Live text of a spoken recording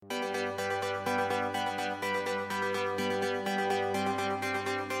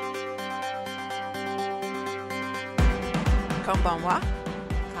Konbanwa.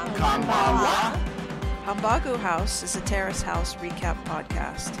 Konbanwa. Hambagu House is a Terrace House recap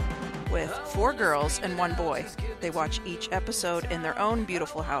podcast with 4 girls and 1 boy. They watch each episode in their own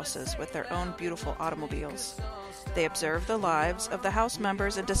beautiful houses with their own beautiful automobiles. They observe the lives of the house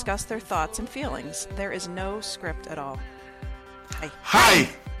members and discuss their thoughts and feelings. There is no script at all. Hi!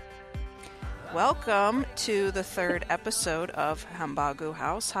 Welcome to the 3rd episode of Hambagu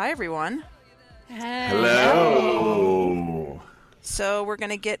House. Hi, everyone. Hello! So we're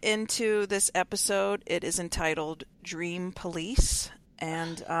going to get into this episode. It is entitled Dream Police.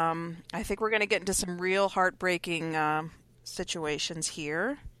 And I think we're going to get into some real heartbreaking situations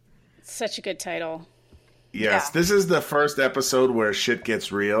here. Such a good title. Yes, Yeah. This is the first episode where shit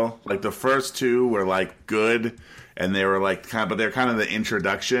gets real. Like, the first 2 were, like, good, and they were, like, but they're kind of the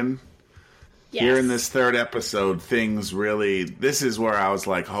introduction. Yes. Here in this 3rd episode, things really... This is where I was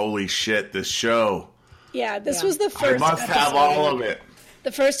like, holy shit, this show. Yeah, this was the first I must have episode. all of it.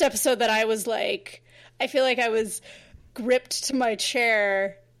 The first episode that I was like... I feel like I was gripped to my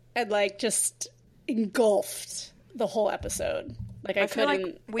chair and, like, just engulfed the whole episode. Like, I feel couldn't...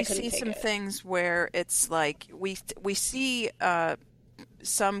 like we I couldn't see take some it. things where it's like we see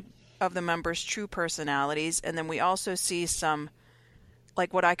some of the members' true personalities, and then we also see some,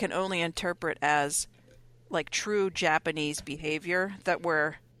 like, what I can only interpret as like true Japanese behavior. That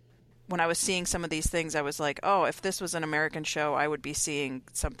were, when I was seeing some of these things, I was like, oh, if this was an American show, I would be seeing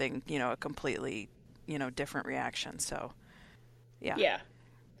something, a completely, different reaction. So, Yeah.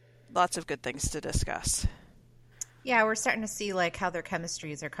 Lots of good things to discuss. Yeah, we're starting to see like how their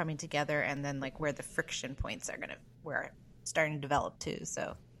chemistries are coming together, and then like where the friction points are starting to develop too.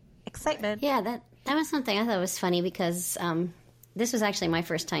 So excitement. Yeah, that was something I thought was funny because this was actually my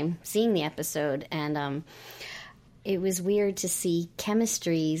first time seeing the episode, and it was weird to see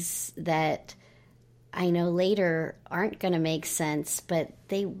chemistries that I know later aren't going to make sense, but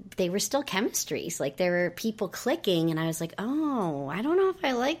they were still chemistries. Like, there were people clicking, and I was like, oh, I don't know if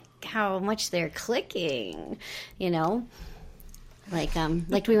I like how much they're clicking, Like,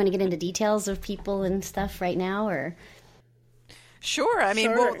 do we want to get into details of people and stuff right now, or? Sure. I mean,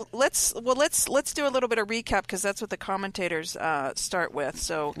 Sure. let's do a little bit of recap, because that's what the commentators start with.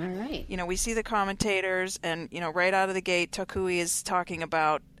 So, All right. we see the commentators, and right out of the gate, Takui is talking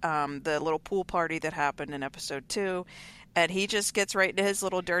about the little pool party that happened in episode 2, and he just gets right into his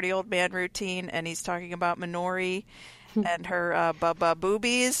little dirty old man routine, and he's talking about Minori and her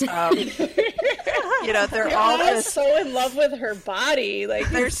boobies. They're all just so in love with her body. Like,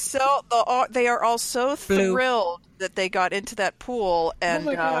 they are all so thrilled that they got into that pool, and oh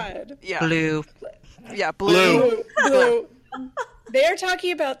my God. yeah, Blue. yeah, blue. Blue. They're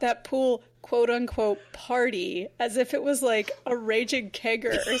talking about that pool, quote unquote, party as if it was like a raging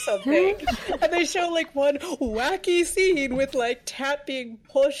kegger or something. And they show like one wacky scene with like Tat being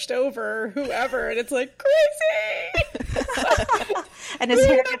pushed over whoever, and it's like crazy. And his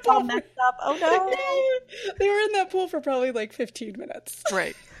hair gets all messed up. Oh no. They were in that pool for probably like 15 minutes.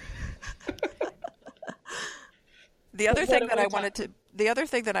 Right. The other thing that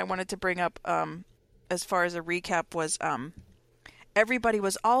I wanted to bring up, as far as a recap, was everybody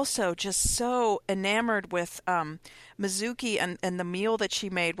was also just so enamored with Mizuki and the meal that she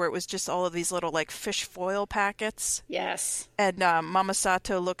made, where it was just all of these little like fish foil packets. Yes. And Mama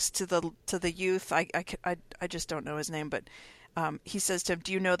Sato looks to the youth. I just don't know his name, but he says to him,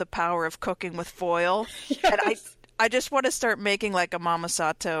 "Do you know the power of cooking with foil?" Yes. And I just want to start making like a Mama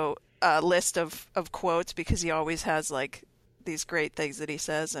Sato list of quotes, because he always has like these great things that he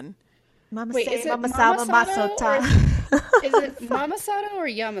says. And Mama Wait, say, is it Mama Mama Saba Sato Masota. Is it Mama Sato or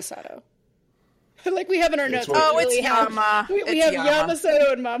Yamasato? Like, we have in our notes. It's what- we it's really have- Yama. We It's have Yama.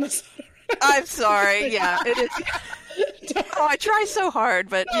 Yamasato and Mama Sato. I'm sorry. Yeah, it is. Oh, I try so hard,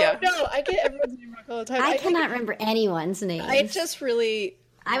 but yeah. No, I get everyone's name wrong all the time. I think- cannot remember anyone's name. I just really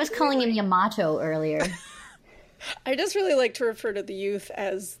calling him Yamato earlier. I just really like to refer to the youth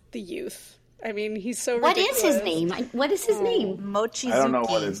as the youth. I mean, he's so What ridiculous. is his name? What is his name? Mochizuki. I don't know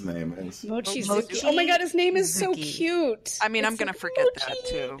what his name is. Mochizuki. Oh my God, his name is so Mochizuki. cute. I mean, I'm It's gonna like, forget that Mochi.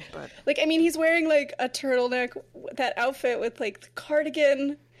 too. But Like, I mean, he's wearing like a turtleneck, that outfit with like the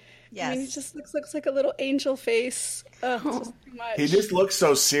cardigan. Yes. I mean, he just looks like a little angel face. It's just too much. He just looks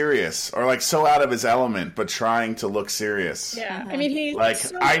so serious, or like so out of his element, but trying to look serious. Yeah, I mean, he Like,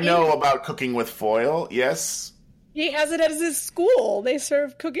 so I know about cooking with foil, yes. He has it at his school. They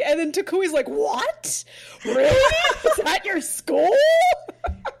serve cookie, and then Takui's like, "What? Really? Is that your school?"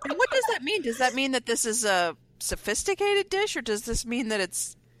 and what does that mean? Does that mean that this is a sophisticated dish, or does this mean that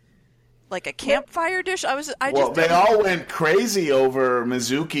it's like a campfire dish. They all went crazy over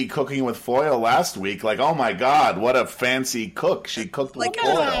Mizuki cooking with foil last week. Like, oh my god, what a fancy cook. She cooked with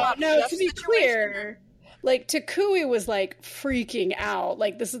foil. No, to be clear, like, Takui was, like, freaking out.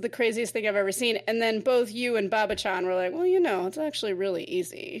 Like, this is the craziest thing I've ever seen. And then both you and Baba-chan were like, well, it's actually really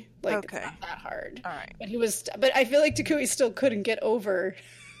easy. Like, it's not that hard. All right. But I feel like Takui still couldn't get over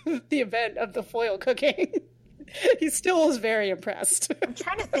the event of the foil cooking. He still was very impressed. I'm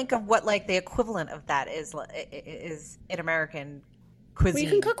trying to think of what, like, the equivalent of that is in American cuisine. Well, you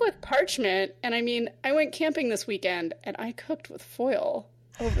can cook with parchment. And, I mean, I went camping this weekend, and I cooked with foil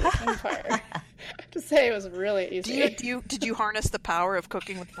over the campfire. I have to say, it was really easy. Did you harness the power of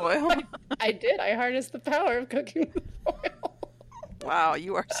cooking with foil? I did. I harnessed the power of cooking with foil. Wow,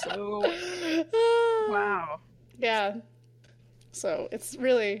 you are so... Wow. Yeah. So it's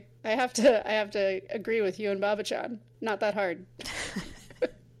really, I have to agree with you and Baba-chan. Not that hard.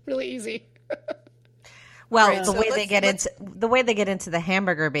 Really easy. Well, Right, the way they get into the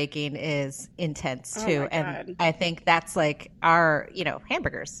hamburger baking is intense too, and I think that's like our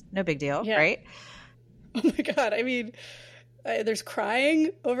hamburgers, no big deal, right? Oh my god! I mean, there's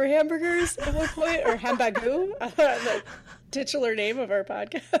crying over hamburgers at one point, or hambagu, the titular name of our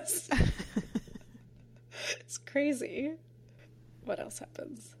podcast. It's crazy. What else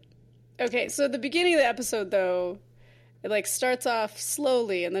happens? Okay, so the beginning of the episode, though, it like starts off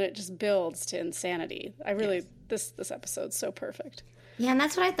slowly and then it just builds to insanity. This episode's so perfect. Yeah, and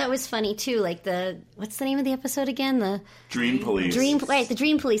that's what I thought was funny too. Like what's the name of the episode again? The Dream Police. The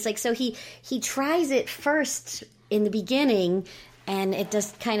Dream Police. Like, so he tries it first in the beginning, and it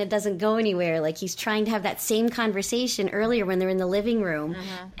just kind of doesn't go anywhere. Like, he's trying to have that same conversation earlier when they're in the living room,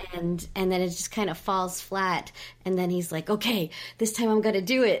 and then it just kind of falls flat. And then he's like, okay, this time I'm going to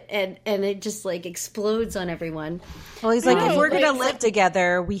do it. And it just, like, explodes on everyone. Well, he's like, if we're going to live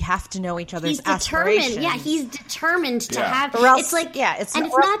together, we have to know each other's aspirations. Yeah, he's determined to have... Or else, it's like, it's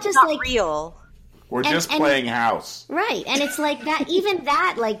not just like real. We're just playing house. Right. And it's like that, even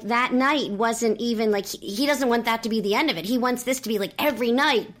that, like, that night wasn't even, like, he doesn't want that to be the end of it. He wants this to be, like, every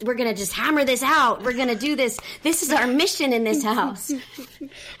night, we're going to just hammer this out. We're going to do this. This is our mission in this house. And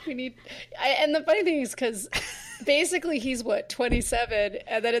the funny thing is, because basically he's, 27?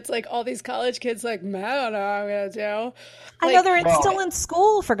 And then it's like all these college kids like, man, I don't know what I'm going to do. I know they're still in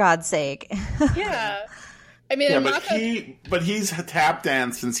school, for God's sake. Yeah. I mean, but he's tap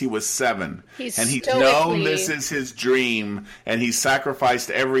danced since he was 7, and he's stoically... known this is his dream, and he's sacrificed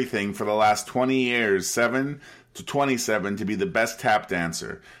everything for the last 20 years, 7 to 27, to be the best tap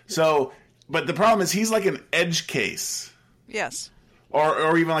dancer. So, but the problem is he's like an edge case, Yes.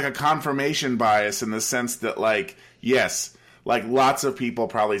 or even like a confirmation bias in the sense that, like, yes, like lots of people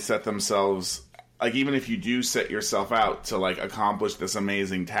probably set themselves. Like, even if you do set yourself out to, like, accomplish this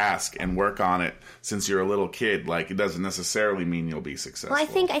amazing task and work on it since you're a little kid, like, it doesn't necessarily mean you'll be successful. Well, I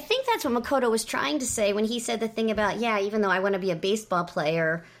think that's what Makoto was trying to say when he said the thing about, even though I want to be a baseball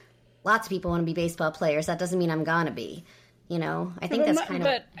player, lots of people want to be baseball players, that doesn't mean I'm gonna be. I think that's kind of...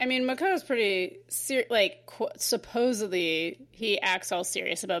 But, I mean, Makoto's pretty... supposedly, he acts all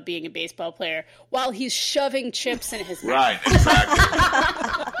serious about being a baseball player while he's shoving chips in his mouth. Right, exactly.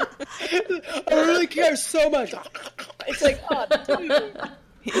 I really care so much. It's like, oh, dude.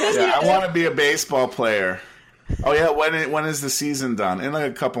 Yeah, I want to be a baseball player. Oh, yeah, when is the season done? In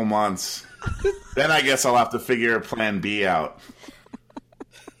like a couple months. Then I guess I'll have to figure plan B out.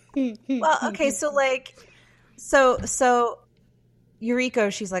 Well, okay, so, like... So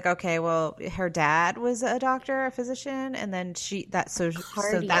Yuriko, she's like, okay, well, her dad was a doctor, a physician, and then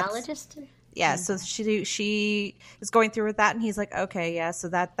cardiologist. So she is going through with that, and he's like, okay, yeah, so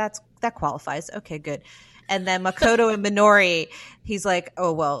that qualifies. Okay, good. And then Makoto and Minori, he's like,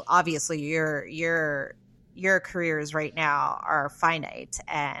 oh, well, obviously your careers right now are finite,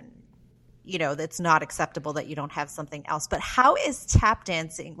 and that's not acceptable that you don't have something else. But how is tap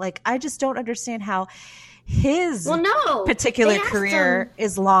dancing? Like, I just don't understand how his particular career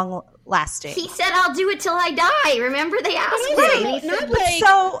is long lasting. He said, I'll do it till I die. Remember, they asked him.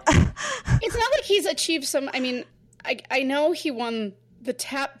 It's not like he's achieved some... I mean, I know he won the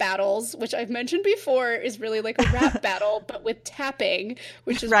tap battles, which I've mentioned before is really like a rap battle, but with tapping,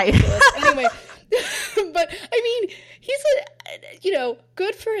 which is ridiculous. Anyway, but I mean, he's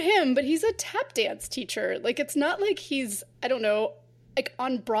good for him, but he's a tap dance teacher. Like, it's not like he's, I don't know, like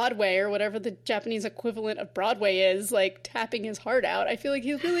on Broadway or whatever the Japanese equivalent of Broadway is, like tapping his heart out. I feel like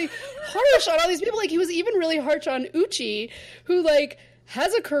he's really harsh on all these people. Like, he was even really harsh on Uchi, who like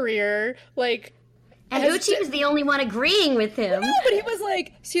has a career, like. And Uchi was the only one agreeing with him. No, but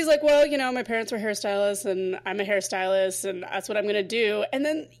he's like, well, my parents were hairstylists and I'm a hairstylist and that's what I'm going to do. And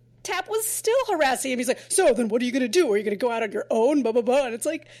then Tap was still harassing him. He's like, so then what are you going to do? Are you going to go out on your own? Blah, blah, blah. And it's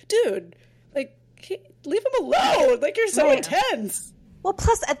like, dude, like, leave him alone. Like, you're so intense. Well,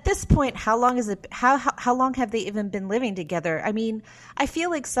 plus at this point, how long is it? How long have they even been living together? I mean, I feel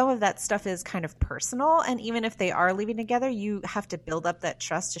like some of that stuff is kind of personal, and even if they are living together, you have to build up that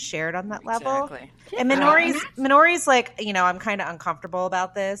trust to share it on that level. Exactly. And Minori's like, I'm kind of uncomfortable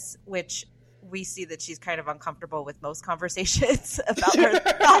about this, which we see that she's kind of uncomfortable with most conversations about her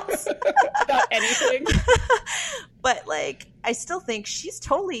thoughts about anything. But like, I still think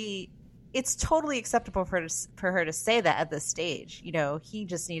it's totally acceptable for her to say that at this stage. He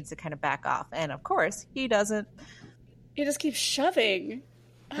just needs to kind of back off. And of course, he doesn't. He just keeps shoving.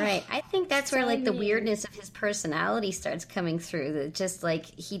 Right. I think that's where like the weirdness of his personality starts coming through. That just like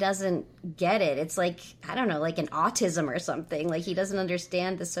he doesn't get it. It's like, I don't know, like an autism or something. Like he doesn't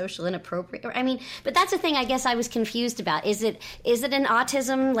understand the social inappropriate. I mean, but that's the thing I guess I was confused about. Is it an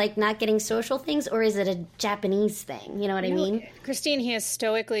autism, like not getting social things, or is it a Japanese thing? You know what I mean? Christine, he has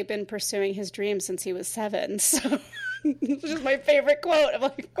stoically been pursuing his dreams since he was 7. So which is my favorite quote. I'm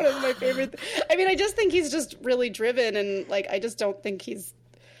like, one of my favorite. I mean, I just think he's just really driven, and like, I just don't think he's.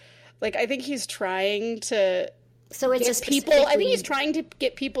 Like, I think he's trying to get people. I think he's trying to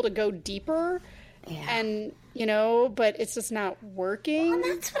get people to go deeper, and but it's just not working. Well,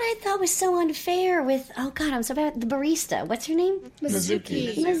 that's what I thought was so unfair with. Oh God, I'm so bad. The barista. What's her name?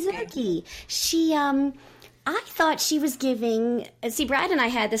 Mizuki. She. I thought she was giving. See, Brad and I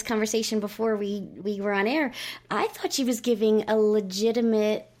had this conversation before we were on air. I thought she was giving a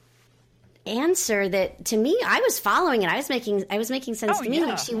legitimate answer that to me I was following it. I was making sense to me.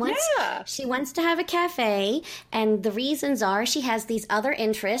 Like she wants to have a cafe, and the reasons are she has these other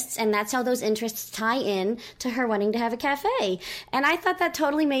interests, and that's how those interests tie in to her wanting to have a cafe. And I thought that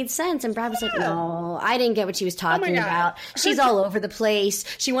totally made sense. And Brad was like, no, I didn't get what she was talking about. She's all over the place.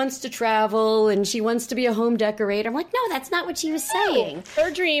 She wants to travel and she wants to be a home decorator. I'm like, no, that's not what she was saying.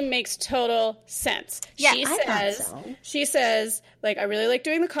 Her dream makes total sense. Yeah, She says, like, I really like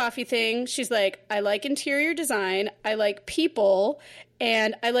doing the coffee thing. She's like, I like interior design, I like people,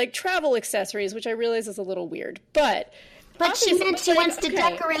 and I like travel accessories, which I realize is a little weird. But she meant she wants to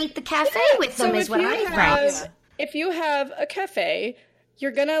decorate the cafe with them, is what I thought. If you have a cafe,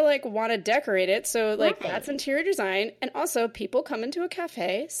 you're gonna like want to decorate it. So like that's interior design, and also people come into a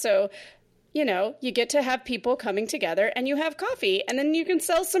cafe, so you get to have people coming together, and you have coffee, and then you can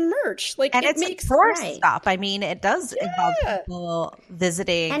sell some merch. Like, and it's a tourist stop. I mean, it does involve people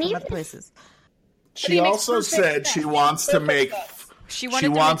visiting from other places. She also said she wants to make. She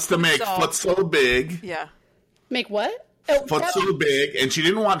wants to make Futsal big. Yeah. Make what? Futsal big, and she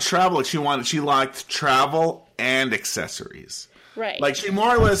didn't want travel. She liked travel and accessories. Right. Like she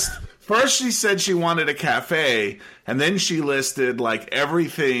more or less. First, she said she wanted a cafe, and then she listed like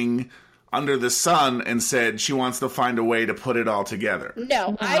everything under the sun and said she wants to find a way to put it all together.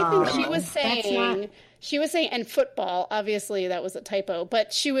 No, I think she was saying, and football, obviously that was a typo,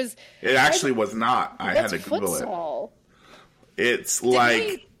 but she was... It actually was not. I had to Google futsal? It's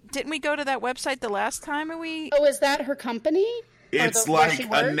like... Didn't we go to that website the last time and we... Oh, is that her company? It's like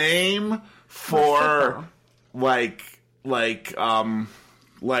a name for like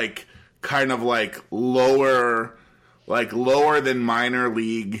kind of like lower than minor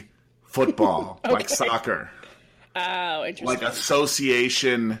league football, like soccer. Oh, interesting. Like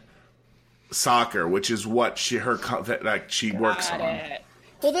association soccer, which is what she works on.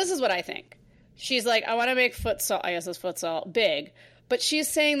 Well, this is what I think. She's like, I want to make futsal. I guess it's futsal big, but she's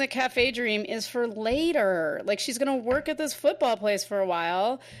saying the cafe dream is for later. Like she's gonna work at this football place for a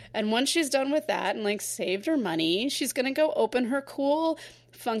while, and once she's done with that and like saved her money, she's gonna go open her cool,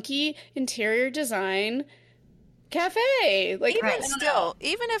 funky interior design cafe. Like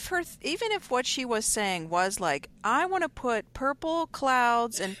even if what she was saying was like, I want to put purple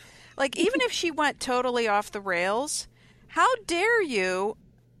clouds and like, even if she went totally off the rails, how dare you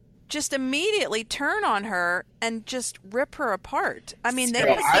just immediately turn on her and just rip her apart? I mean,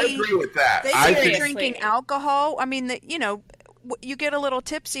 I agree with that. They could be drinking alcohol. I mean, you get a little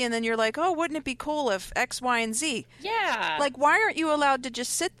tipsy and then you're like, oh, wouldn't it be cool if X, Y, and Z? Yeah. Like, why aren't you allowed to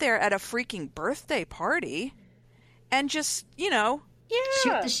just sit there at a freaking birthday party and just,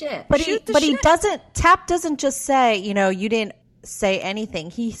 shoot the shit. But he doesn't. Tap doesn't just say, you didn't say anything.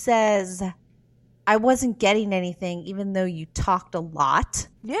 He says, I wasn't getting anything, even though you talked a lot.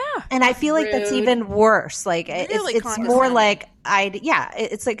 Yeah. And I feel like that's even worse. Like really it's more like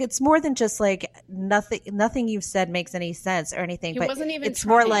it's like it's more than just like nothing you've said makes any sense or anything. But wasn't even it's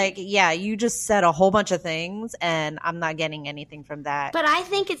more like, you just said a whole bunch of things and I'm not getting anything from that. But I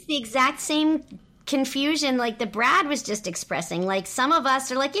think it's the exact same confusion like that Brad was just expressing. Like, some of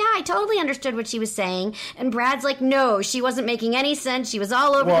us are like, yeah, I totally understood what she was saying. And Brad's like, no, she wasn't making any sense. She was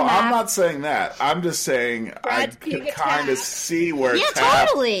all over the map. Well, I'm not saying that. I'm just saying I could kind of see where Tap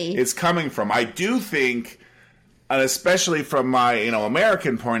is coming from. I do think, and especially from my,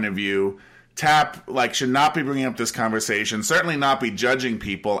 American point of view, Tap should not be bringing up this conversation, certainly not be judging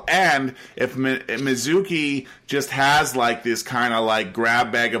people. And if Mizuki just has this kind of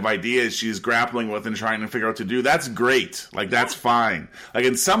grab bag of ideas she's grappling with and trying to figure out what to do, that's great. That's fine.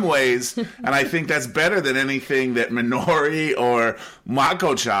 In some ways, and I think that's better than anything that Minori or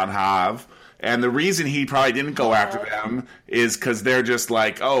Mako-chan have. And the reason he probably didn't go after them is because they're just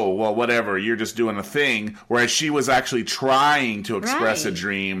oh, well, whatever, you're just doing a thing. Whereas she was actually trying to express a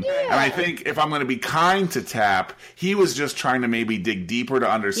dream. Yeah. And I think if I'm going to be kind to Tap, he was just trying to maybe dig deeper to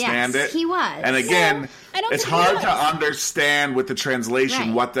understand it. He was. And again, it's hard to understand with the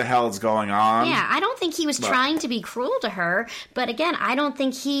translation what the hell's going on. Yeah, I don't think he was trying to be cruel to her. But again, I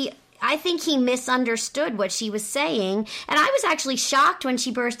think he misunderstood what she was saying. And I was actually shocked when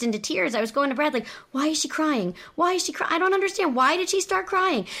she burst into tears. I was going to Brad why is she crying? Why is she crying? I don't understand. Why did she start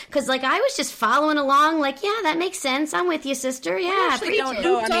crying? Because, I was just following along yeah, that makes sense. I'm with you, sister. Yeah. I actually don't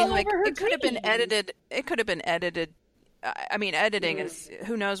know. I mean, it could have been edited. It could have been edited. I mean, editing is,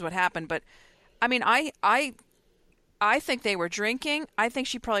 who knows what happened. But, I mean, I think they were drinking. I think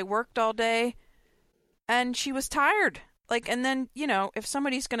she probably worked all day. And she was tired. And then, if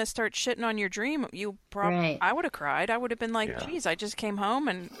somebody's going to start shitting on your dream, I would have cried. I would have been geez, I just came home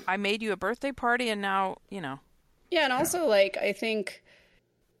and I made you a birthday party and now, Yeah, and also, I think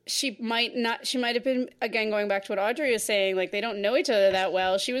she might have been, again, going back to what Audrey was saying, they don't know each other that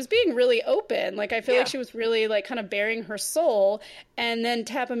well. She was being really open. I feel like she was really, kind of bearing her soul, and then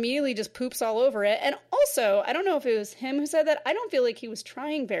Tap immediately just poops all over it. And also, I don't know if it was him who said that. I don't feel like he was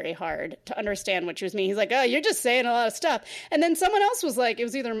trying very hard to understand what she was meaning. He's like, oh, you're just saying a lot of stuff. And then someone else was it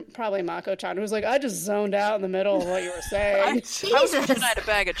was either probably Mako-chan, who was I just zoned out in the middle of what you were saying. I was wishing I had a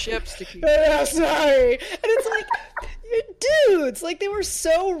bag of chips to keep. Yeah, sorry. And it's dudes, they were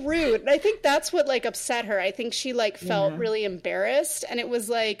so rude. And I think that's what upset her. I think she felt really embarrassed, and it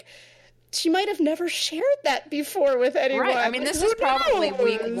was she might have never shared that before with anyone. Right. I mean, this is probably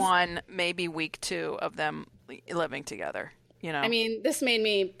week 1, maybe week 2 of them living together. I mean, this made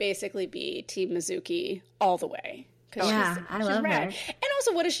me basically be Team Mizuki all the way. Yeah, I love her. And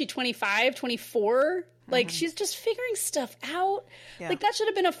also, what is she, 25, 24? She's just figuring stuff out. Yeah. That should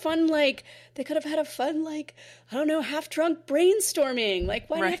have been a fun, they could have had a fun, I don't know, half-drunk brainstorming. Why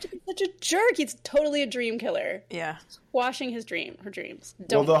do you have to be such a jerk? He's totally a dream killer. Yeah. Squashing her dreams.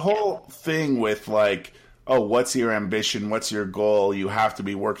 The whole thing with, oh, what's your ambition? What's your goal? You have to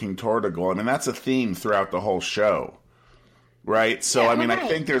be working toward a goal. I mean, that's a theme throughout the whole show. Right? So, I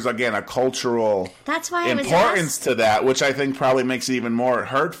think there's, again, a cultural importance to that, which I think probably makes it even more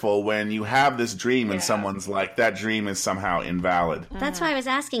hurtful when you have this dream and someone's that dream is somehow invalid. That's why I was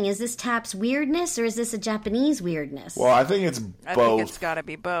asking, is this Tap's weirdness or is this a Japanese weirdness? Well, I think it's both. I think it's got to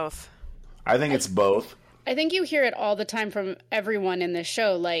be both. I think it's both. I think you hear it all the time from everyone in this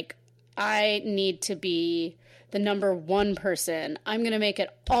show, I need to be the number one person. I'm going to make it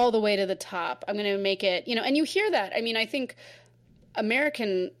all the way to the top. I'm going to make it, and you hear that. I mean, I think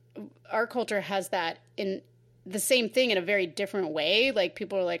our culture has that in the same thing in a very different way.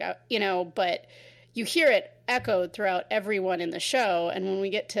 People are but you hear it echoed throughout everyone in the show. And when we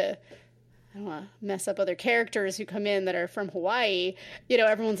get to, I don't want to mess up other characters who come in that are from Hawaii,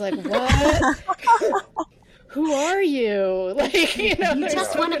 everyone's like, what? Who are you? You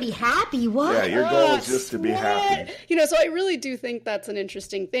just want to be happy. What? Yeah, your goal is just to be happy. So I really do think that's an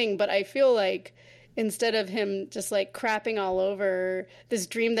interesting thing. But I feel instead of him just crapping all over this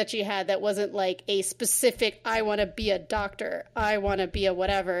dream that she had that wasn't a specific, I want to be a doctor, I want to be a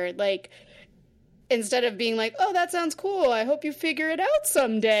whatever, instead of being oh, that sounds cool, I hope you figure it out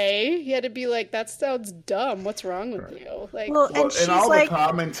someday, he had to be that sounds dumb, what's wrong with you? And all the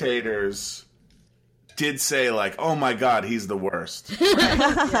commentators did say oh my god, he's the worst.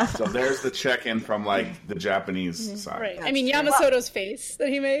 So there's the check-in from the Japanese side. Right. I mean, Yamasoto's face that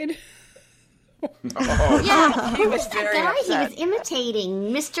he made. Oh. Yeah, he was very upset. He was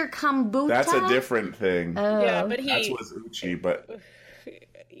imitating Mr. Kombucha. That's a different thing. Yeah, but that's was Uchi, but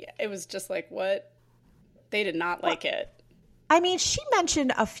yeah, it was just what they did not like it. I mean, she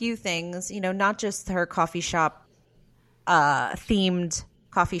mentioned a few things, not just her coffee shop themed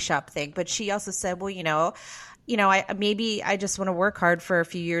coffee shop thing, but she also said, well, I just want to work hard for a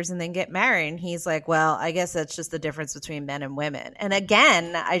few years and then get married. And he's like, well, I guess that's just the difference between men and women. And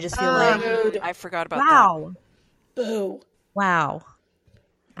again, I just feel I forgot about that. Boo. Wow.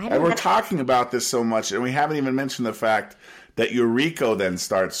 And we're talking about this so much, and we haven't even mentioned the fact that Yuriko then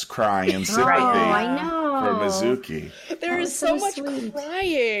starts crying in sympathy I know. for Mizuki. There is so much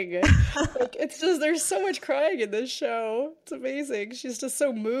crying. Like, it's just, there's so much crying in this show. It's amazing. She's just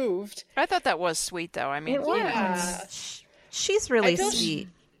so moved. I thought that was sweet, though. I mean, It was. Yeah. She's really I feel sweet.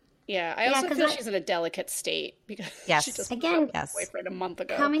 Yeah, I also 'cause feel I- she's in a delicate state because Yes. she just Again, broke with Yes. her boyfriend a month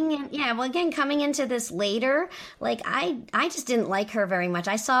ago. coming into this later, like I just didn't like her very much.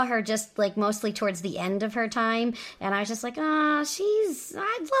 I saw her just like mostly towards the end of her time, and I was just like, I'd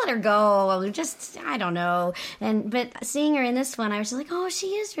let her go. Just, I don't know. But seeing her in this one, I was just like, oh, she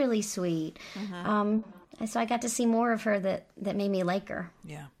is really sweet. And so I got to see more of her that made me like her.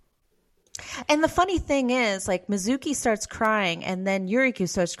 yeah. And the funny thing is, like, Mizuki starts crying, and then Yuriko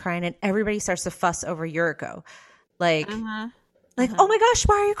starts crying, and everybody starts to fuss over Yuriko. Like, oh my gosh,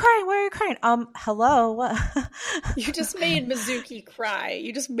 why are you crying? Why are you crying? Hello? You just made Mizuki cry.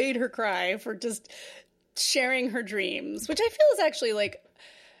 You just made her cry for just sharing her dreams, which I feel is actually like,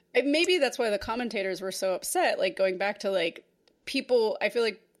 maybe that's why the commentators were so upset. Like, going back to like people, I feel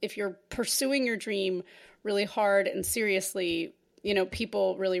like if you're pursuing your dream really hard and seriously, you know,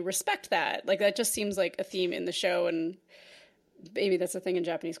 people really respect that. Like, that just seems like a theme in the show, and maybe that's a thing in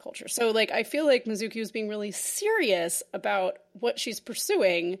Japanese culture. So, like, I feel like Mizuki was being really serious about what she's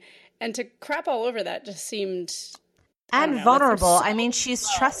pursuing, and to crap all over that just seemed... and vulnerable. I mean, she's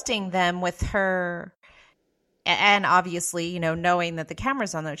trusting them with her, and obviously, you know, knowing that the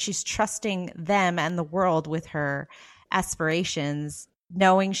camera's on them, she's trusting them and the world with her aspirations,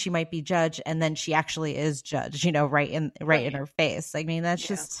 knowing she might be judged, and then she actually is judged, you know, right in her face. I mean, that's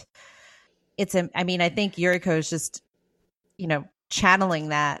just, I mean, I think Yuriko is just, you know, channeling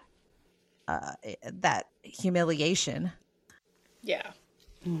that humiliation. Yeah.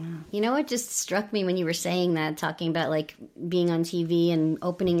 You know what just struck me when you were saying that, talking about like being on TV and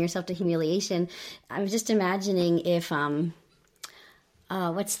opening yourself to humiliation? I was just imagining if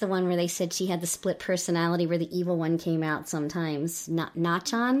what's the one where they said she had the split personality where the evil one came out sometimes?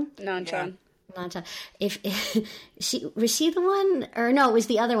 Nachan? Nanchan. Nachan. If was she the one, or no, it was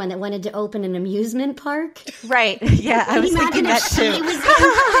the other one that wanted to open an amusement park? Right. Yeah, I was thinking that too.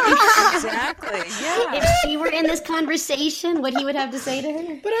 Exactly. Yeah. If she were in this conversation, what he would have to say to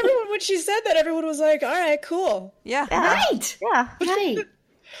her? But everyone, when she said that, everyone was like, all right, cool. Yeah. Right. Yeah. Right.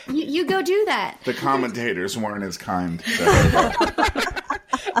 You go do that. The commentators weren't as kind.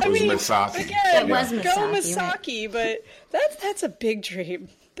 It was Misaki. Again, It was go Misaki, Misaki, but that's a big dream.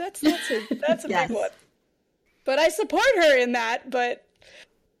 That's a Yes. big one. But I support her in that, but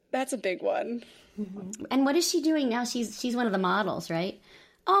that's a big one. And what is she doing now? She's one of the models, right?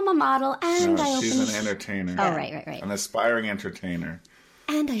 Oh, I'm a model, and I open. She's an entertainer. Oh, right. An aspiring entertainer.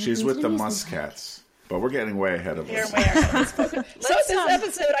 And I She's opened with an the amusement park. Muscats. But we're getting way ahead of us. So this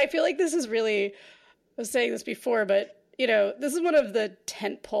episode, I feel like this is really, I was saying this before, but, you know, this is one of the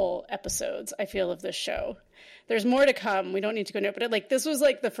tentpole episodes, I feel, of this show. There's more to come. We don't need to go into it, but like, this was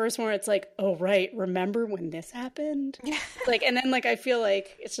like the first one where it's like, oh, right, remember when this happened? Yeah. Like, and then like, I feel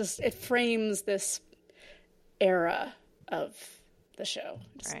like it's just, it frames this era of the show.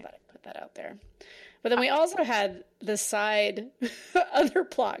 Just thought I'd put that out there. But then we also had the side other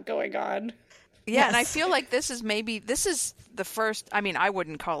plot going on. Yeah, and I feel like this is the first, I mean, I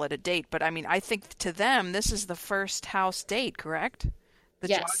wouldn't call it a date, but I mean, I think to them, this is the first house date, correct?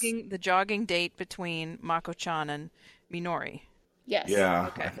 The jogging date between Mako-chan and Minori. Yes. Yeah,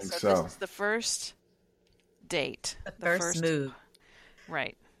 Okay, I think so this is the first date. The first move.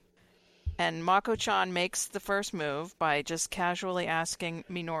 Right. And Mako-chan makes the first move by just casually asking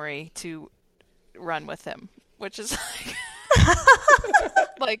Minori to run with him, which is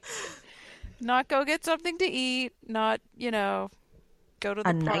like not go get something to eat, not, you know, go to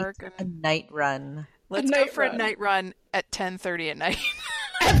the park. A night run. Let's go for a night run at 10:30 at night.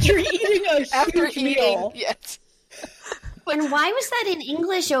 After eating a huge meal. Yes. And why was that in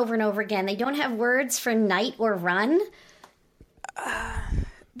English over and over again? They don't have words for night or run?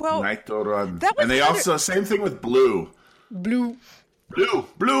 Well, Night to run. that was And they another- also, same thing with blue. Blue. How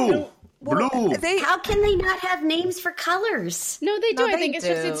can they not have names for colors? No, they do. No, I think they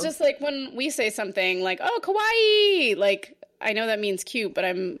it's just like when we say something like, "Oh, kawaii," like I know that means cute, but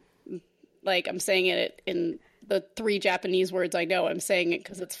I'm saying it in the 3 Japanese words I know. I'm saying it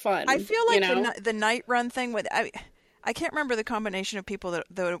because it's fun. I feel like you know? the night run thing with I can't remember the combination of people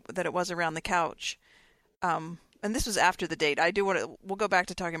that it was around the couch. And this was after the date. We'll go back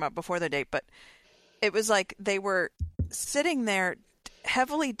to talking about before the date, but it was like they were sitting there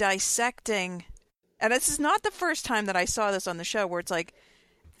heavily dissecting, and this is not the first time that I saw this on the show, where it's like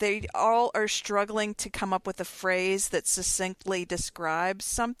they all are struggling to come up with a phrase that succinctly describes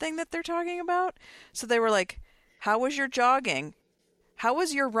something that they're talking about. So they were like, how was your jogging? How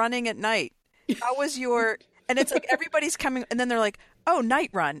was your running at night? How was your... And it's like everybody's coming, and then they're like, oh, night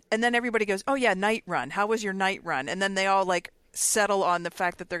run. And then everybody goes, oh, yeah, night run. How was your night run? And then they all like settle on the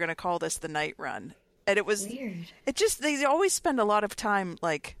fact that they're going to call this the night run. And it was... Weird. It just... They always spend a lot of time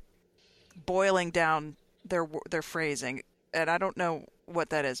like boiling down their phrasing. And I don't know what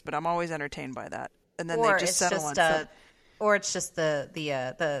that is, but I'm always entertained by that. And then they just settle on something. Or it's just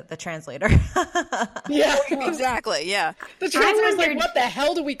the translator. Yeah, Exactly, yeah. the translator's like, wondered- what the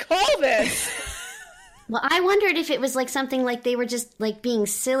hell do we call this? Well, I wondered if it was like something like they were just like being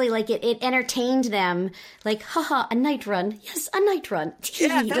silly, like it entertained them, like haha, a night run, yes, a night run.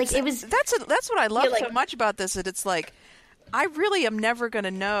 Yeah, like it was. That's what I love Yeah, like- so much about this. That it's like I really am never going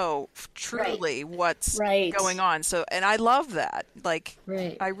to know truly what's Right. going on. So, and I love that. Like,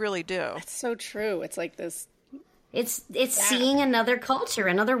 Right. I really do. It's so true. It's like this. It's seeing another culture,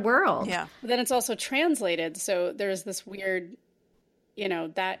 another world. Yeah. But then it's also translated, so there's this weird,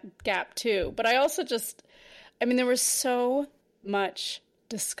 that gap too. But I also there was so much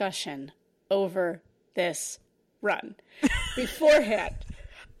discussion over this run beforehand.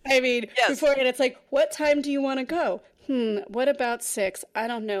 Beforehand, it's like, what time do you want to go? What about 6? I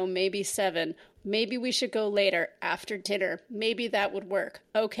don't know, maybe 7. Maybe we should go later, after dinner. Maybe that would work.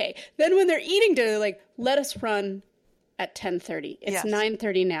 Okay. Then when they're eating dinner, they're like, let us run at 10:30. It's Yes.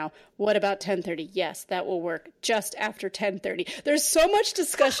 9:30 now. What about 10:30? Yes, that will work. Just after 10:30. There's so much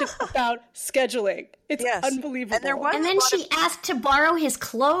discussion about scheduling. It's Yes. unbelievable. And there was And then she asked to borrow his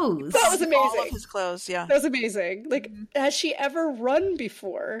clothes. That was all of amazing. his clothes. Yeah. That was amazing. Like, has she ever run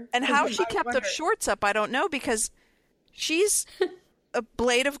before? And how she kept the shorts up, I don't know, because she's a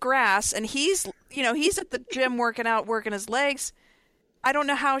blade of grass, and he's at the gym working out, working his legs. I don't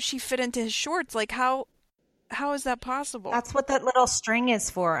know how she fit into his shorts. Like, how is that possible? That's what that little string is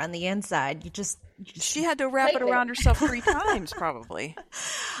for on the inside. You just She had to wrap it around herself 3 times, probably.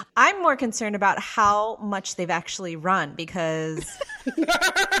 I'm more concerned about how much they've actually run because You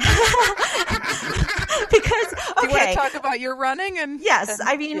want okay. to talk about your running? And Yes,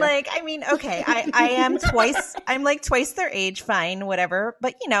 okay, I am I'm like twice their age, fine, whatever.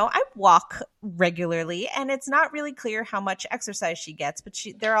 But I walk regularly, and it's not really clear how much exercise she gets. But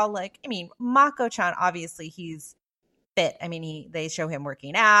they're all like, Mako-chan, obviously he's fit. They show him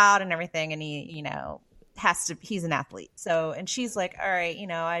working out and everything, and he, he's an athlete. So, and she's like, all right,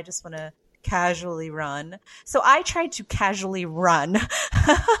 I just want to casually run. So I tried to casually run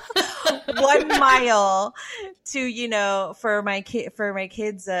 1 mile to, for my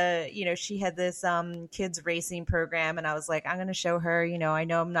kids, she had this, kids racing program, and I was like, I'm going to show her, I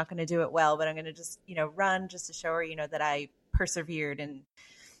know I'm not going to do it well, but I'm going to just, run just to show her, that I persevered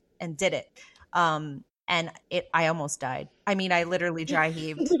and did it. And I almost died. I literally dry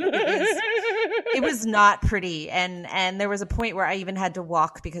heaved. It was not pretty. And there was a point where I even had to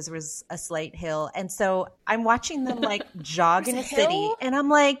walk because there was a slight hill. And so I'm watching them like jog in a city. And I'm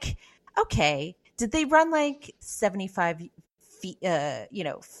like, okay, did they run like 75 feet,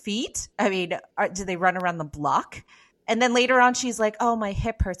 feet? Did they run around the block? And then later on, she's like, oh, my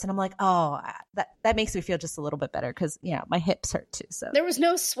hip hurts. And I'm like, oh, that makes me feel just a little bit better because, my hips hurt too. So There was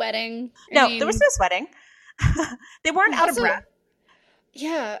no sweating. there was no sweating. They weren't out of Also- breath.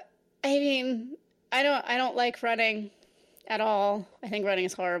 Yeah, I don't like running at all. I think running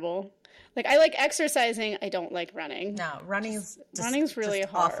is horrible. Like, I like exercising. I don't like running. No, running's really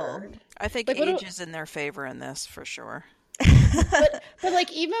just hard. awful. I think Like, age is in their favor in this, for sure. But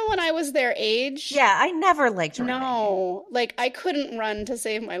like, even when I was their age, Yeah, I never liked running. no, like I couldn't run to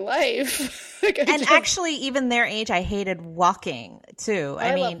save my life. Like, I And just- actually, even their age, I hated walking too.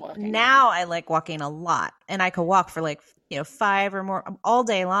 I love walking. Now I like walking a lot, and I could walk for like 5 or more all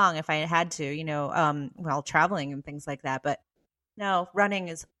day long if I had to, while traveling and things like that. But no, running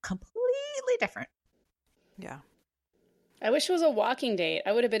is completely different. Yeah. I wish it was a walking date.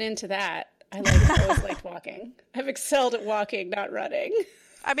 I would have been into that. I always liked walking. I've excelled at walking, not running.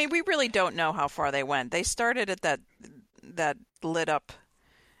 We really don't know how far they went. They started at that lit up.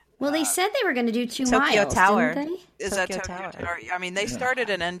 Well, they said they were going to do 2 Tokyo miles, Tower. didn't they? Is Tokyo that Tokyo Tower. Tower? They started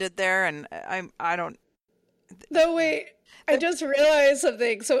and ended there, and I don't. No, wait. I just realized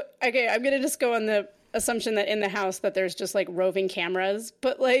something. So, okay, I'm going to just go on the assumption that in the house that there's just like roving cameras,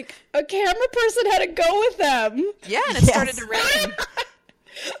 but like a camera person had to go with them. Yeah, and it started to rain.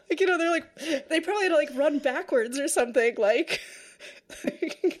 Like, they're like, they probably had to like run backwards or something. Like, they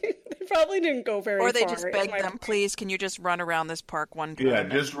probably didn't go very far. Or they just beg them, please, can you just run around this park one time? Yeah,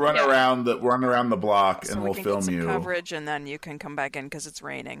 just run around the block, so and we we'll can film get some you. coverage, and then you can come back in because it's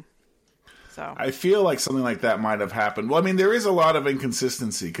raining. So I feel like something like that might have happened. Well, I mean, there is a lot of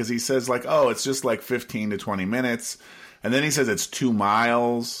inconsistency because he says like, "Oh, it's just like 15 to 20 minutes," and then he says it's 2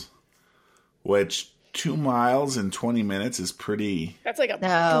 miles, which 2 miles in 20 minutes is pretty. That's like a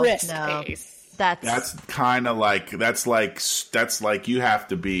brisk pace. That's kind of like that's like you have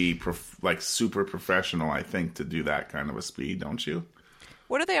to be like super professional, I think, to do that kind of a speed, don't you?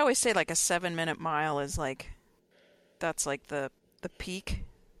 what do they always say? Like a 7-minute mile is like that's like the peak.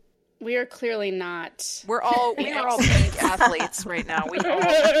 We are clearly not. We are all peak athletes right now.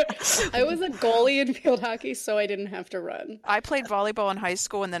 I was a goalie in field hockey, so I didn't have to run. I played volleyball in high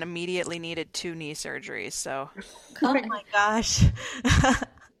school and then immediately needed 2 knee surgeries. So, oh my gosh.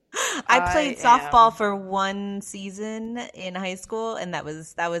 I played softball for 1 season in high school, and that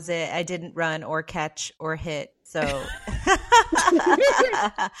was it. I didn't run or catch or hit, so.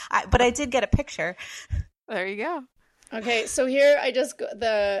 But I did get a picture. There you go. Okay, so here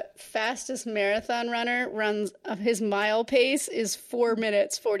the fastest marathon runner runs his mile pace is 4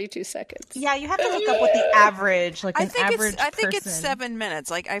 minutes 42 seconds. Yeah, you have to look up what the average, like I an think average I think it's person. 7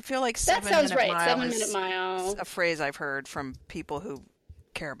 minutes. Like I feel like That 7 sounds minute right. mile 7 is minute mile. a phrase I've heard from people who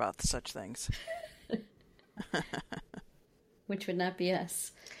care about such things. Which would not be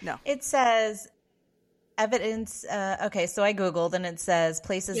us. No. It says evidence. Okay, so I Googled and it says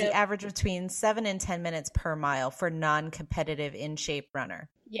places the average between 7 and 10 minutes per mile for non-competitive in-shape runner.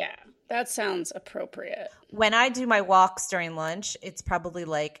 Yeah, that sounds appropriate. When I do my walks during lunch, it's probably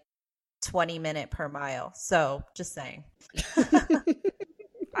like 20 minute per mile. So just saying.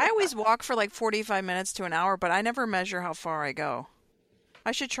 I always walk for like 45 minutes to an hour, but I never measure how far I go.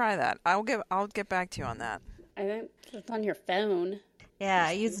 I should try that. I'll get back to you on that. I think it's on your phone. Yeah,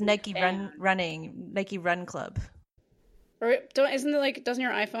 I use Nike Run Club. Or doesn't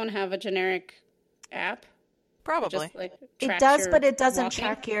your iPhone have a generic app? Probably. Just, like, It does, but it doesn't walking?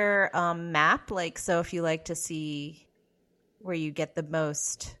 track your map. Like, so if you like to see where you get the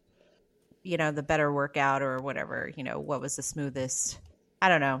most, the better workout or whatever, what was the smoothest. I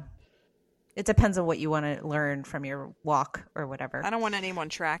don't know. It depends on what you want to learn from your walk or whatever. I don't want anyone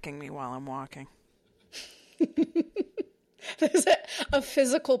tracking me while I'm walking. There's a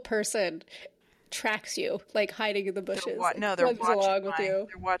physical person tracks you, like hiding in the bushes. They're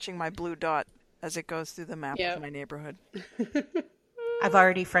watching my blue dot as it goes through the map of my neighborhood. I've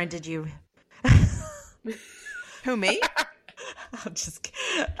already friended you. Who, me? I'm just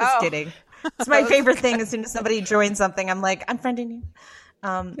kidding. It's my favorite thing. As soon as somebody joins something, I'm like, I'm friending you.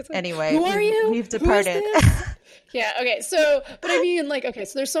 Anyway, who are you? We've departed. Yeah, okay, so, but I mean, so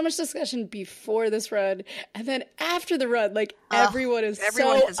there's so much discussion before this run, and then after the run, everyone is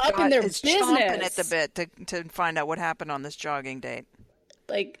up in their business. Chomping at the bit to find out what happened on this jogging date.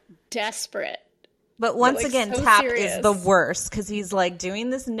 Desperate. But once again, so Tap serious. is the worst, because he's, doing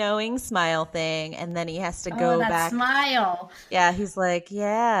this knowing smile thing, and then he has to go back. Smile. Yeah, he's like,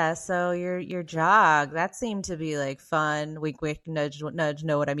 yeah, so your jog, that seemed to be, fun. Wink, wink, nudge, nudge,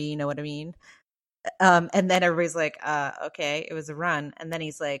 know what I mean. And then everybody's like, okay, it was a run. And then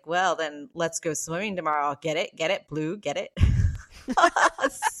he's like, well, then let's go swimming tomorrow. Get it, Blue, get it.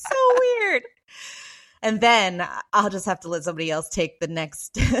 So weird. And then I'll just have to let somebody else take the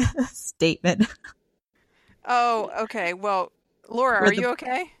next statement. Oh, okay. Well, Laura, are you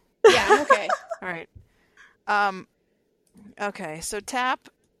okay? Yeah, I'm okay. All right. Okay, so Tap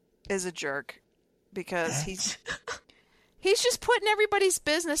is a jerk because he's just putting everybody's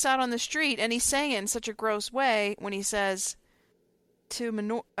business out on the street, and he's saying it in such a gross way when he says to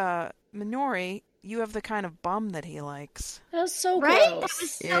Minori, you have the kind of bum that he likes. That was so Right?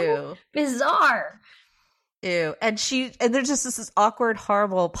 gross. That was so bizarre. Ew. And there's just this awkward,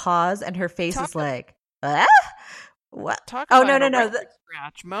 horrible pause, and her face is like, what? Talk Oh, about no. a record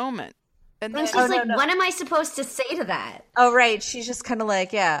scratch moment. And And then, she's like, what am I supposed to say to that? Oh, right. She's just kind of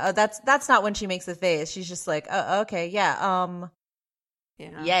like, yeah, that's not when she makes the face. She's just like, oh, okay, yeah,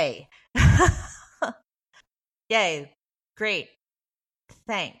 yay. Yay. Great.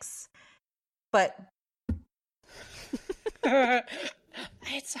 Thanks. But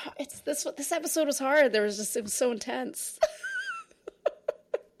this episode was hard. It was so intense.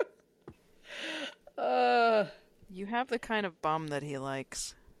 you have the kind of bum that he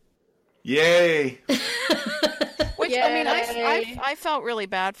likes. Yay! Which, I mean, I felt really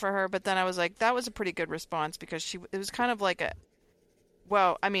bad for her, but then I was like, that was a pretty good response because it was kind of like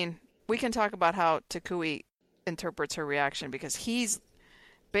well, I mean, we can talk about how Takui interprets her reaction because he's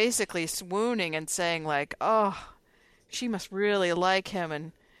basically swooning and saying like, oh, she must really like him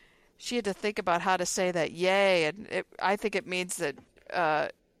and she had to think about how to say that yay, and I think it means that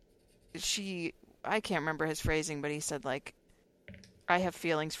I can't remember his phrasing, but he said like, I have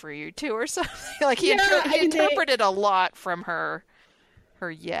feelings for you too, or something. Like he interpreted a lot from her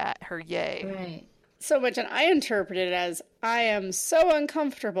yay. Right. So much, and I interpreted it as, I am so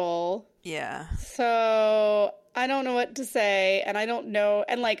uncomfortable. Yeah. So I don't know what to say, and I don't know,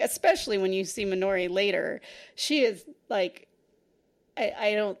 and like, especially when you see Minori later, she is like,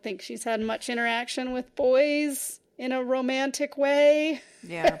 I don't think she's had much interaction with boys in a romantic way.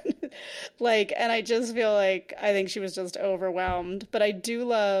 Yeah. Like, and I just feel like, I think she was just overwhelmed, but I do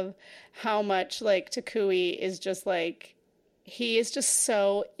love how much like Takui is just like, he is just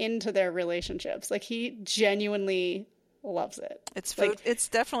so into their relationships. Like, he genuinely loves it. It's food. Like, It's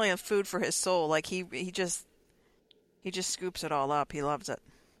definitely a food for his soul. Like he just scoops it all up. He loves it.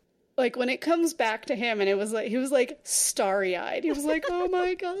 like when it comes back to him, and it was like, he was like starry-eyed. He was like, oh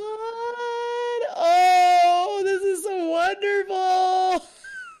my God. Oh, this is so wonderful.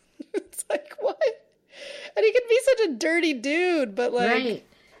 It's like, what? And he can be such a dirty dude, but like... Right.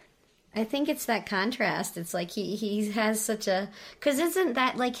 I think it's that contrast. It's like he has such a... Because isn't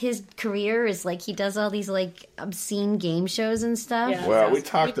that like his career is like he does all these like obscene game shows and stuff? Yeah, Well, we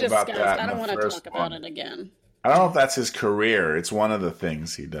talked about discussed. that I in don't the want to first talk about one. it again. I don't know if that's his career. It's one of the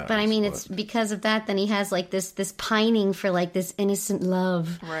things he does. But I mean, it's because of that, then he has like this pining for like this innocent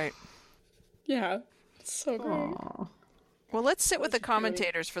love. Right. Yeah. It's so great. Aw. Well, let's sit with the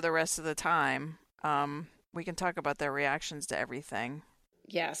commentators for the rest of the time. We can talk about their reactions to everything.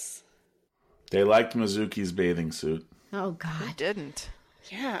 Yes. They liked Mizuki's bathing suit. Oh, Who God. didn't?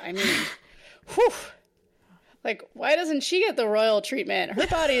 Yeah, I mean, whew. Like, why doesn't she get the royal treatment? Her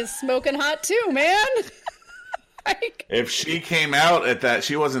body is smoking hot too, man. Like, If she came out at that,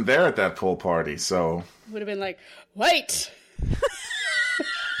 she wasn't there at that pool party, so would have been like, white,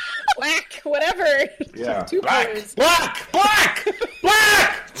 black, whatever. yeah. Two Black, colors. black, black,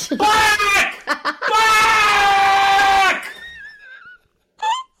 black, black, black.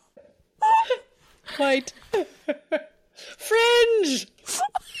 White. Fringe.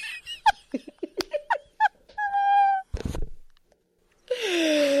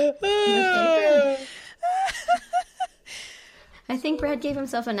 I think Brad gave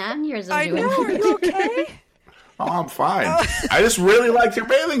himself an aneurysm I doing know. Are you okay? Oh, I'm fine. I just really liked her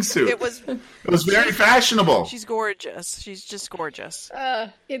bathing suit. It was. It was very fashionable. She's gorgeous. She's just gorgeous.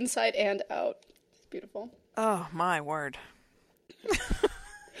 Inside and out. It's beautiful. Oh my word.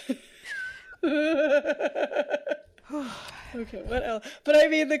 Okay, what else? But I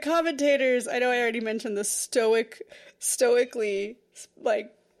mean, the commentators, I know I already mentioned the stoically,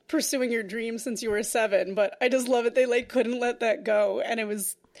 like, pursuing your dream since you were 7, but I just love it. They, like, couldn't let that go, and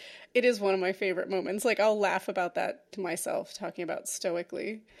it is one of my favorite moments. Like, I'll laugh about that to myself, talking about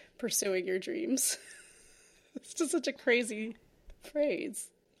stoically pursuing your dreams. It's just such a crazy phrase.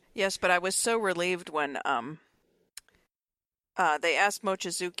 Yes, but I was so relieved when they asked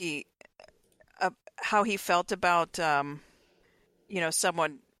Mochizuki how he felt about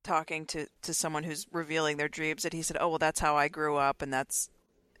someone talking to someone who's revealing their dreams, and he said, "Oh, well, that's how I grew up," and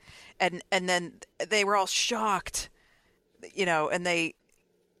then they were all shocked, and they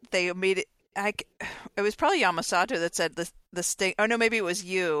immediately. It was probably Yamasato that said the stink. Oh no, maybe it was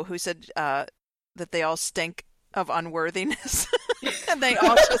you who said that they all stink of unworthiness, and they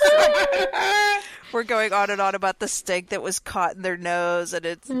all just were going on and on about the stink that was caught in their nose, and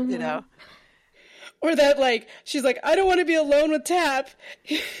it's Or that, like, she's like, I don't want to be alone with Tap,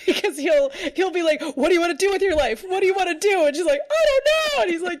 because he'll be like, what do you want to do with your life? What do you want to do? And she's like, I don't know. And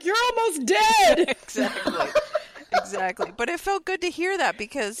he's like, you're almost dead. Exactly. But it felt good to hear that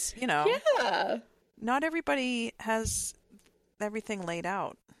because, Yeah. not everybody has everything laid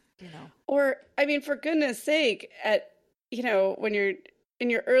out, Or, I mean, for goodness sake, when you're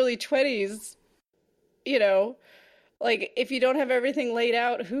in your early 20s, like, if you don't have everything laid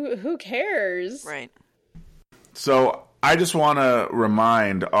out, who cares? Right. So I just want to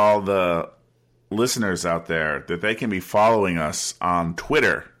remind all the listeners out there that they can be following us on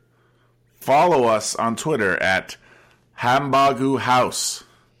Twitter. Follow us on Twitter at Hambagu House.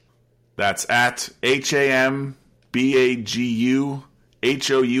 That's at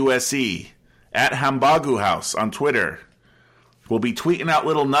HAMBAGUHOUSE at Hambagu House on Twitter. We'll be tweeting out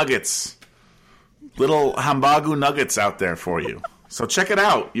little nuggets. Little Hambagu nuggets out there for you. So check it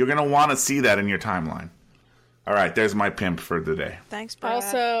out. You're going to want to see that in your timeline. All right, there's my pimp for the day. Thanks, Brad.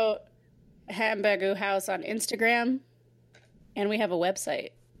 Also, Hambagu House on Instagram, and we have a website,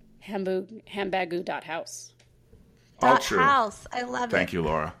 hambagu.house. All true. House. I love Thank it. you,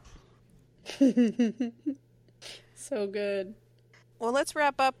 Laura. So good. Well, let's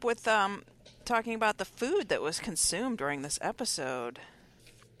wrap up with talking about the food that was consumed during this episode.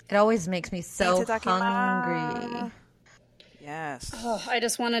 It always makes me so Itadakimasu. hungry. Yes. Oh, I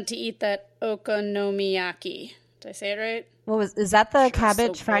just wanted to eat that okonomiyaki. Did I say it right? Is that the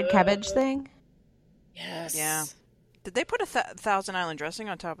so fried good. cabbage thing? Yes. Yeah. Did they put a Thousand Island dressing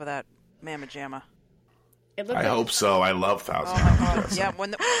on top of that mamma jamma? It looked I like, hope so. I love Thousand Oh my Island god! dressing.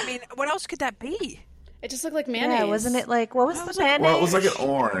 Yeah. What else could that be? It just looked like mayonnaise. Yeah, wasn't it like, what was That the was like- mayonnaise? Well, it was like an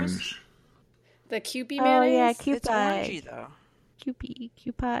orange. The Kewpie Oh, mayonnaise? yeah, It's Kewpie. orangey though.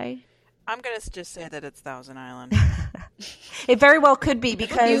 Kewpie. I'm gonna just say that it's Thousand Island. It very well could be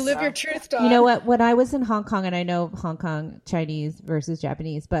because You live your truth, dog. You know what? When I was in Hong Kong, and I know Hong Kong Chinese versus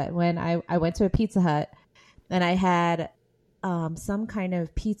Japanese, but when I went to a Pizza Hut and I had some kind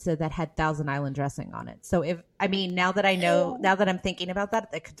of pizza that had Thousand Island dressing on it. So now that I know, now that I'm thinking about that,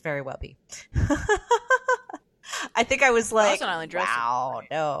 it could very well be. I think I was like, Thousand Island dressing. wow,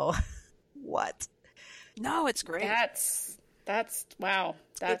 no. What? No, it's great. That's wow.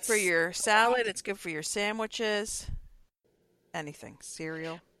 It's good for your salad. It's good for your sandwiches. Anything.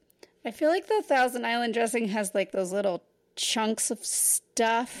 Cereal. I feel like the Thousand Island dressing has like those little chunks of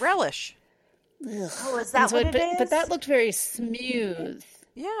stuff. Relish. Oh, is And that so what it is? But that looked very smooth.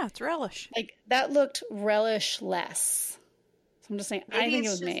 Yeah, it's relish. Like that looked relish less. So I'm just saying. I Maybe think it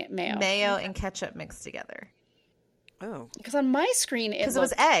it's was just mayo. Mayo and ketchup mixed together. Oh. Because on my screen Because it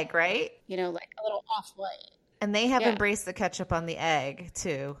was looked, egg, right? like a little off white. And they have Yeah. embraced the ketchup on the egg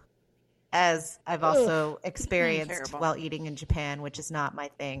too, as I've also experienced Terrible. while eating in Japan, which is not my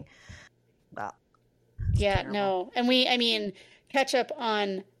thing. Well, Yeah, terrible. no. And ketchup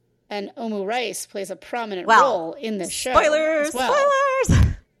on an omu rice plays a prominent Well, role in this show. spoilers! as well.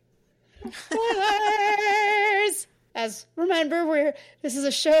 Spoilers! Spoilers! As remember, this is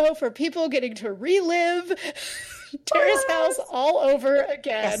a show for people getting to relive Terrace House all over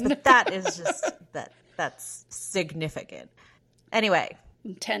again. Yes, but that is just that's significant. Anyway,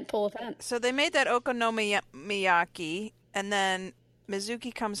 Tentpole event. So they made that okonomiyaki, and then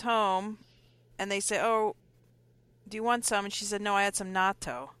Mizuki comes home, and they say, "Oh, do you want some?" And she said, "No, I had some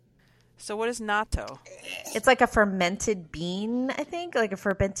natto." So what is natto? it's like a fermented bean, I think, like a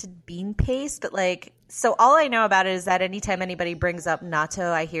fermented bean paste. But so all I know about it is that anytime anybody brings up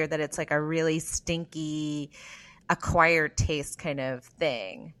natto, I hear that it's like a really stinky, acquired taste kind of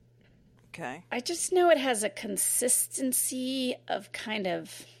thing. Okay. I just know it has a consistency of kind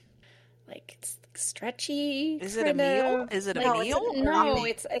of like it's stretchy. Is it a kind meal? of. Is it a Like, meal? or No,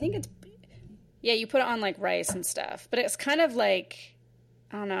 meat? I think it's. Yeah, you put it on like rice and stuff, but it's kind of like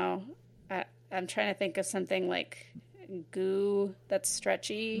I don't know. I'm trying to think of something like goo that's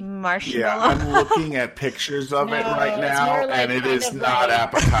stretchy. Marshmallow. Yeah, I'm looking at pictures of it No, right it's now, more like and it kind is of not like-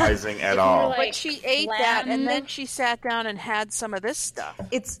 appetizing at more all. like- But she ate that, and lamb. then she sat down and had some of this stuff.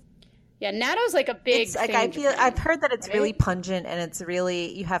 It's Yeah, natto's like a big. It's like thing I in feel Japan, I've heard that it's right? really pungent and it's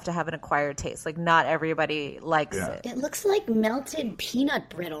really you have to have an acquired taste. Like not everybody likes Yeah. it. It looks like melted peanut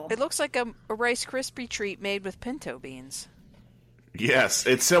brittle. It looks like a Rice Krispie treat made with pinto beans. Yes,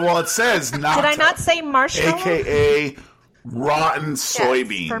 it says not. Did I not say marshmallow? AKA rotten Yes,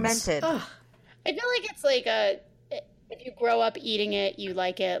 soybeans. fermented. I feel like it's like if you grow up eating it, you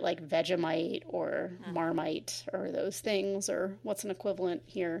like it like Vegemite or Marmite or those things, or what's an equivalent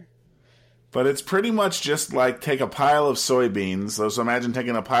here? But it's pretty much just like take a pile of soybeans. So imagine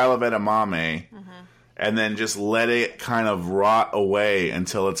taking a pile of edamame and then just let it kind of rot away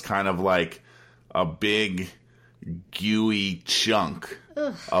until it's kind of like a big gooey chunk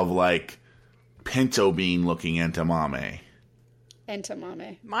of like pinto bean looking edamame.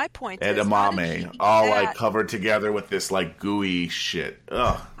 Entomame. My point is, how did she Edamame, eat all that? like covered together with this like gooey shit.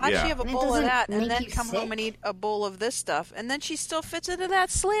 Ugh. How'd yeah. she have a It bowl of doesn't that and make then you come home sick. and eat a bowl of this stuff, and then she still fits into that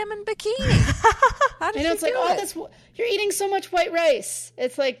slamming bikini? How did I know she it's like do all it? this. You're eating so much white rice.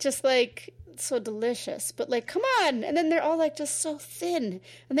 It's like just like so delicious, but like come on. And then they're all like just so thin,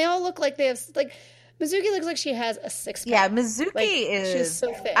 and they all look like they have like Mizuki looks like she has a six pack. Yeah, Mizuki Like, is she's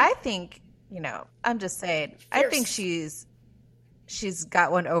so thin. I think, I'm just saying. I think Fierce. she's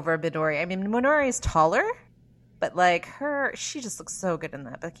got one over Midori. I mean, Midori is taller, but like she just looks so good in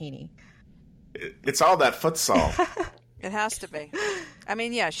that bikini. It's all that futsal. It has to be. I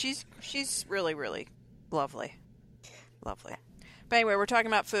mean, yeah, she's really, really lovely. Lovely. But anyway, we're talking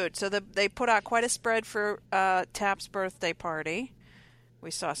about food. So they put out quite a spread for Tap's birthday party. We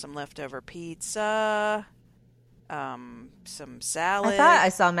saw some leftover pizza, some salad. I thought I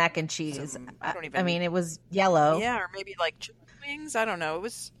saw mac and cheese. I don't even- I mean, it was yellow. Yeah, or maybe like chicken wings. I don't know. It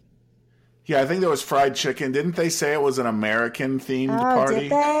was Yeah, I think there was fried chicken. Didn't they say it was an American-themed party?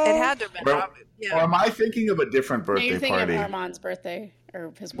 Did they? It had to have been. Or am I thinking of a different No, birthday you're thinking party? of Armand's birthday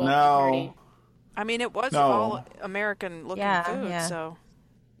or his welcome No. party. I mean, it was No. all American-looking Yeah, food, yeah. so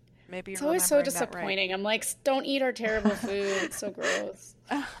maybe you're It's always so remembering that right. disappointing. I'm like, don't eat our terrible food. It's so gross.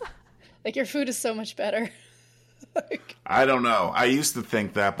 Like, your food is so much better. Like, I don't know. I used to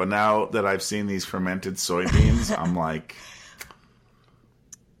think that, but now that I've seen these fermented soybeans, I'm like,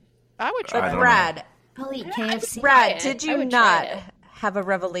 I would I try. don't Brad, I'll eat KFC. Brad, it. did I you would try not it. have a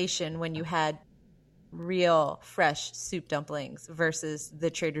revelation when you had real fresh soup dumplings versus the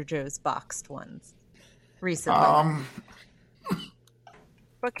Trader Joe's boxed ones recently?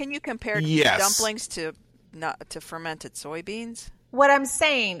 But can you compare Yes. dumplings to fermented soybeans? What I'm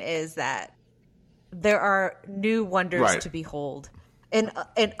saying is that there are new wonders Right. to behold in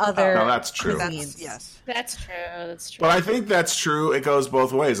other No, that's true. cuisines. Yes. that's true. That's true. but I think that's true. It goes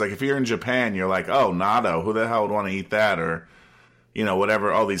both ways. Like if you're in Japan, you're like, oh, natto, who the hell would want to eat that? Or,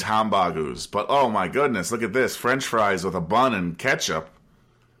 whatever, all these hambagus. But oh my goodness, look at this. French fries with a bun and ketchup.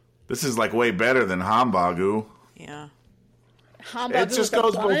 This is like way better than hambagu. Yeah. Hamburger It just with a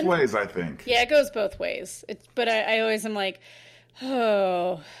goes both bun? ways, I think. Yeah, it goes both ways. But I always am like,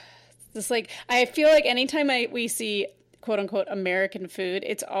 oh, it's like I feel like anytime we see quote unquote American food,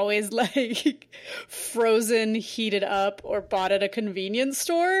 it's always like frozen, heated up, or bought at a convenience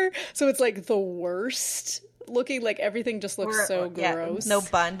store. So it's like the worst looking. Like everything just looks so Yeah, gross. no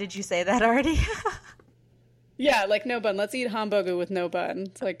bun. Did you say that already? Yeah, like no bun. Let's eat hamburger with no bun.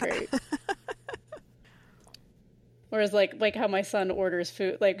 It's like great. Whereas like how my son orders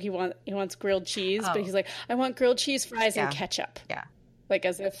food, like he wants grilled cheese, but he's like, I want grilled cheese fries and ketchup. Yeah. Like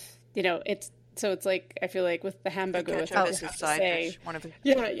as if it's like I feel like with the hamburger, Ketchup you is have his to side say, dish. One of the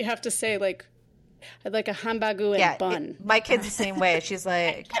yeah, you have to say like, I'd like a hamburger and bun. My kid's the same way. She's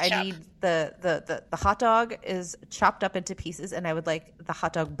like, I Ketchup. need the hot dog is chopped up into pieces, and I would like the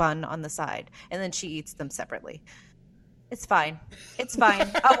hot dog bun on the side, and then she eats them separately. It's fine. It's fine.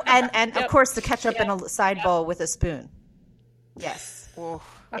 Oh, and of course the ketchup in a side bowl with a spoon. Yes. Oof.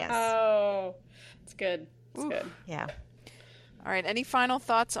 Yes. Oh, it's good. It's good. Yeah. All right. Any final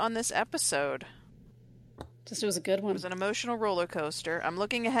thoughts on this episode? Just it was a good one. It was an emotional roller coaster. I'm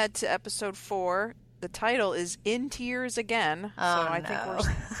looking ahead to episode 4. The title is In Tears Again. So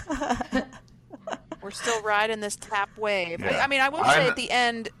I think we're still riding this tap wave. Yeah. I mean, I will say at the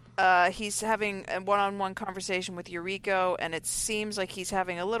end, he's having a one-on-one conversation with Yuriko, and it seems like he's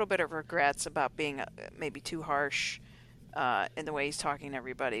having a little bit of regrets about being maybe too harsh in the way he's talking to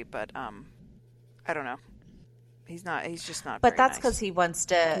everybody. But I don't know. He's just not. But very that's nice. because he wants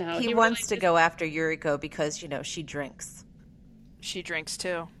to. No, he he wants really to go after Yuriko because she drinks. She drinks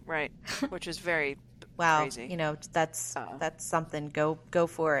too, right? Which is very Wow. crazy. That's something. Go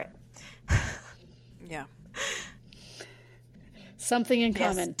for it. Yeah. Something in Yes.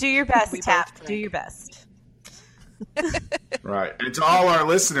 common. Do your best, Tap. drink. Do your best. Right. And to all our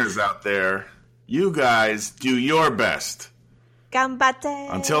listeners out there, you guys do your best.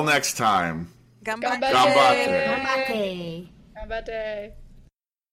 Gambate. Until next time. Gambate. Gambate. Gambate. How about that?